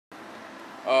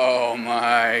Oh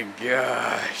my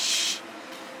gosh.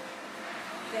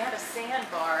 They had a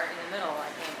sandbar in the middle, I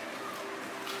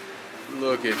think.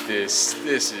 Look at this.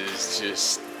 This is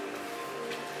just...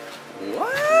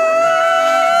 What?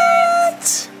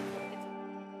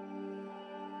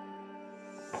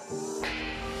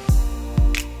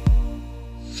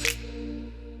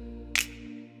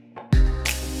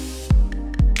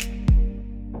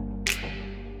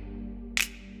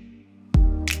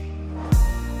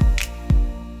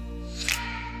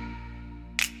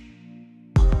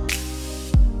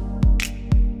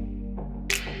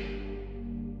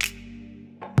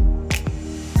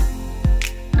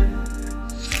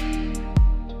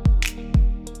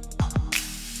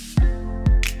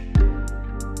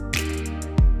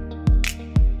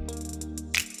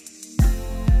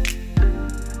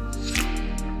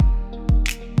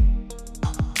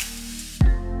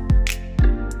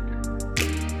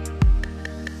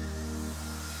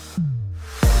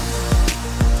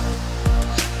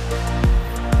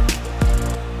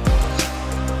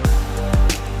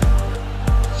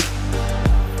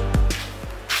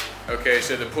 Okay,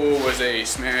 so the pool was a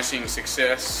smashing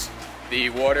success. The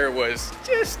water was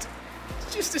just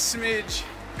a smidge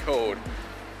cold.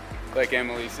 Like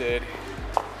Emily said,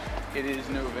 it is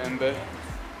November.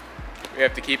 We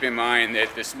have to keep in mind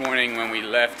that this morning when we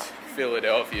left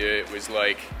Philadelphia, it was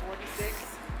like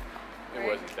 46. It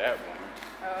wasn't that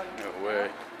warm. No way.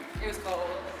 It was cold.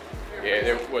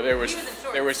 Yeah,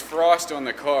 there was frost on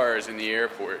the cars in the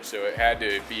airport, so it had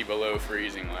to be below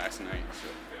freezing last night. So.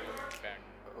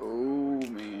 Oh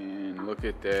man, look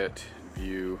at that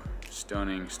view.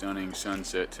 Stunning, stunning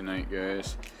sunset tonight,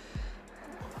 guys.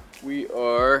 We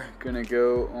are gonna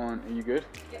go on, are you good?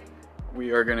 Yeah.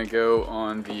 We are gonna go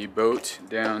on the boat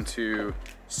down to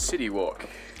City Walk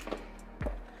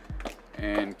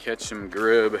and catch some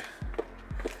grub.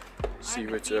 See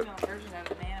what's up. Version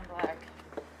of Man in Black.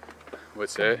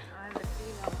 What's that? I'm the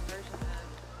female version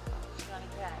of Johnny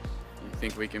Cash. You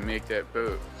think we can make that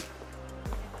boat?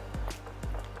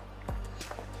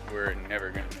 We're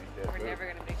never gonna make that boat. We're never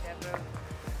gonna make that boat.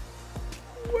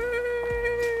 Way!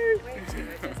 Way to it.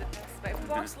 It's a mess, but if we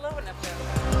walk slow enough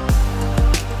though.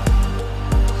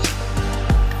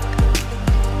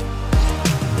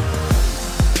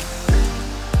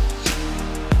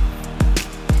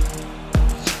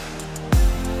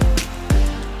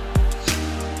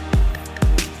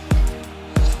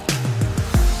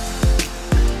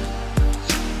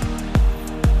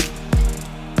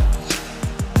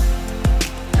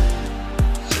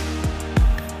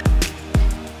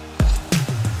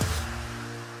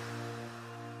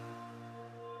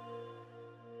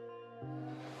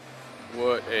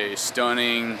 What a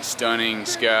stunning, stunning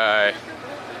sky.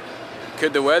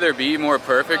 Could the weather be more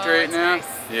perfect right now? Nice.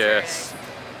 Yes.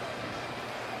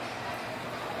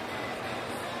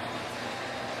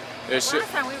 Last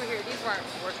time we were here, these weren't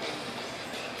working.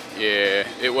 Yeah,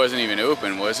 it wasn't even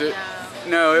open, was it?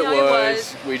 No, it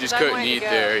was. We just couldn't eat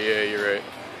there. Yeah, you're right.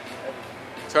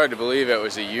 It's hard to believe that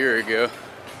was a year ago.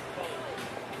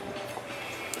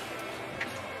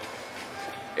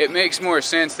 It makes more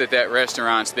sense that that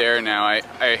restaurant's there now.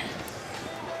 I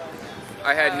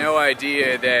had no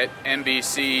idea that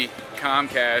NBC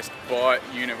Comcast bought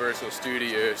Universal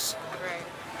Studios.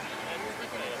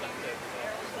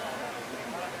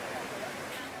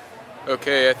 Right.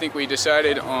 Okay, I think we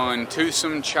decided on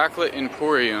Toothsome Chocolate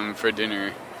Emporium for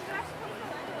dinner.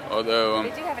 Although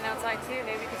They do have an outside too.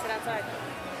 Maybe we can sit outside.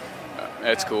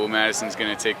 That's cool. Madison's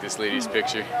gonna take this lady's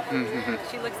picture.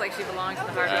 She looks like she belongs in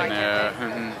the Hard Rock I know.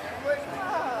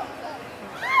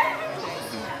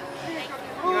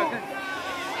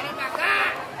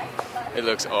 Cafe. It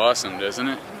looks awesome, doesn't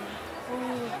it?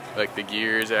 Like the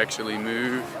gears actually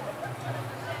move.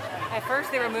 At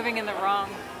first they were moving in the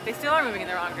wrong, they still are moving in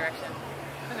the wrong direction.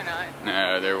 No, they're not.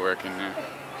 No, they're working now.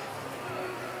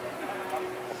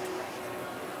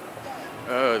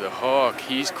 Oh, the hawk,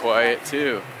 he's quiet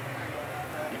too.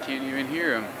 You can't even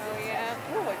hear him. Oh yeah.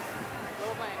 Ooh,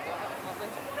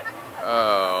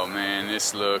 Oh man,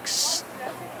 this looks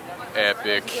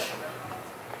epic.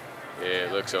 Yeah,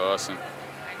 it looks awesome.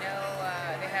 I know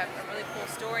they have a really cool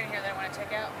store in here that I want to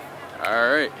check out.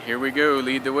 Alright, here we go.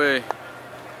 Lead the way.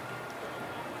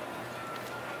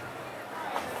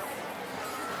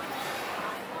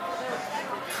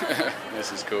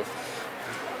 This is cool.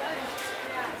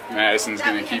 Madison's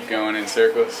gonna keep going in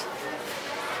circles.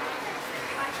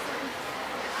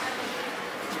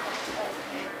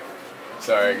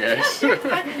 Sorry, guys.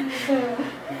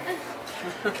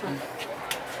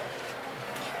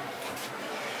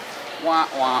 Wah,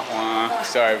 wah, wah.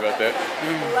 Sorry about that.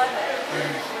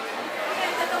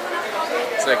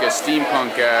 It's like a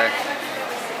steampunk guy.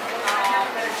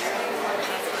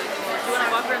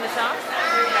 cheaper in the shop?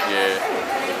 Yeah.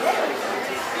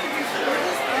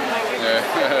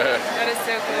 That is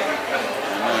so cool.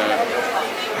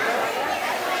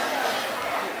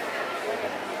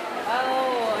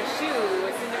 Oh, a shoe.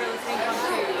 A Cinderella steampunk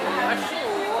shoe. A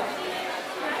shoe.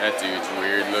 That dude's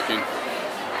weird looking.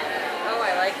 Oh,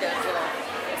 I like those little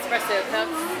espresso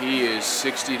cups. He is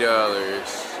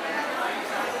 $60.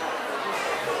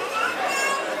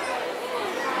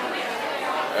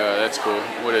 That's cool.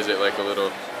 What is it, like a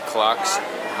little clocks?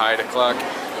 Hide a clock?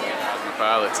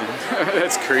 Metropolitan.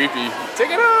 That's creepy. Take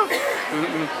it off!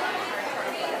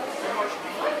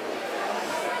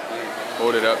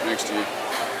 Hold it up next to you.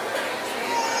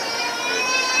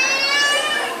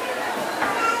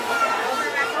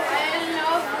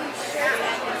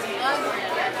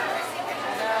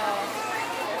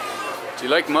 Do you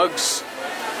like mugs?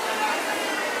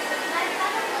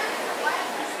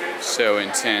 So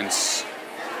intense.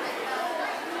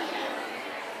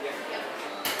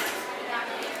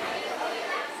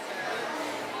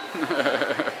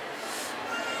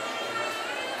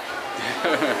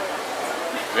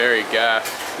 Very goth.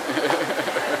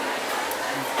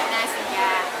 Nice and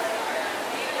goth.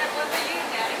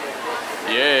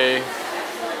 Yay.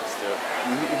 Still.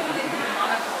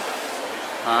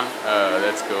 Huh? Oh,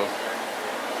 that's cool.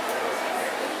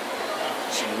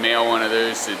 Should mail one of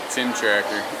those to Tim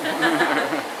Tracker.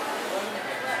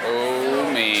 Oh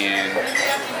man.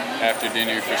 After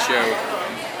dinner for show.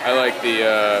 I like the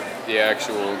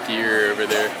actual gear over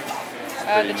there.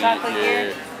 The chocolate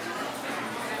gear?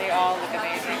 They all look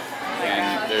amazing.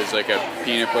 And there's like a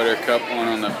peanut butter cup one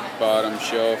on the bottom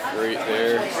shelf right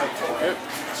there. Yep.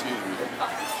 Excuse me.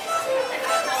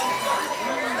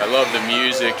 I love the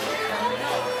music.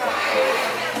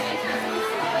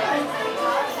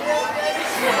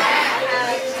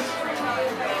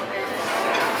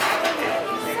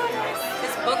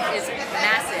 This book is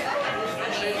massive.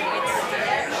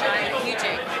 It's giant, huge.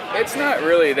 It's not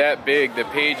really that big. The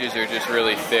pages are just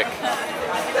really thick.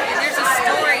 And there's a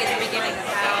story at the beginning of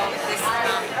how this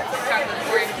chocolate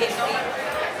Emporium came to be.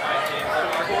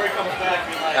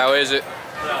 How is it?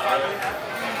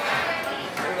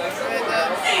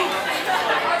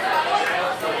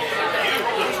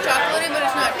 It's chocolatey, but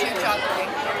it's not too chocolatey.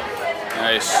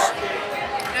 Nice.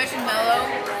 Nice and mellow.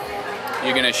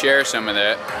 You gonna share some of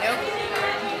that? Nope.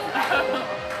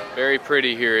 Very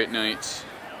pretty here at night.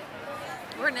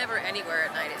 We're never anywhere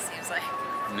at night, it seems like.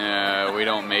 No, we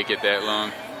don't make it that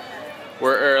long.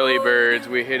 We're early birds.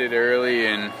 We hit it early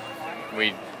and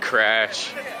we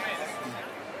crash.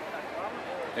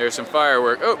 There's some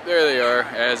firework. Oh, there they are.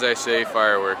 As I say,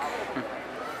 firework.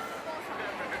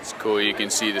 It's cool. You can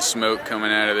see the smoke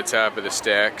coming out of the top of the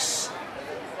stacks.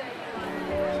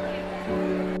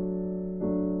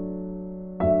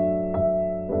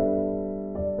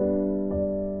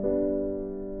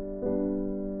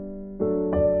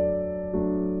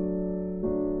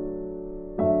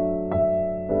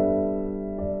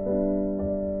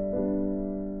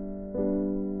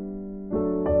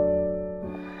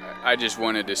 I just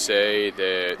wanted to say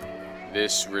that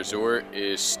this resort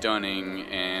is stunning,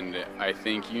 and I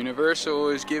think Universal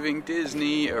is giving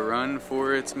Disney a run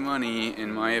for its money,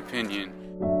 in my opinion.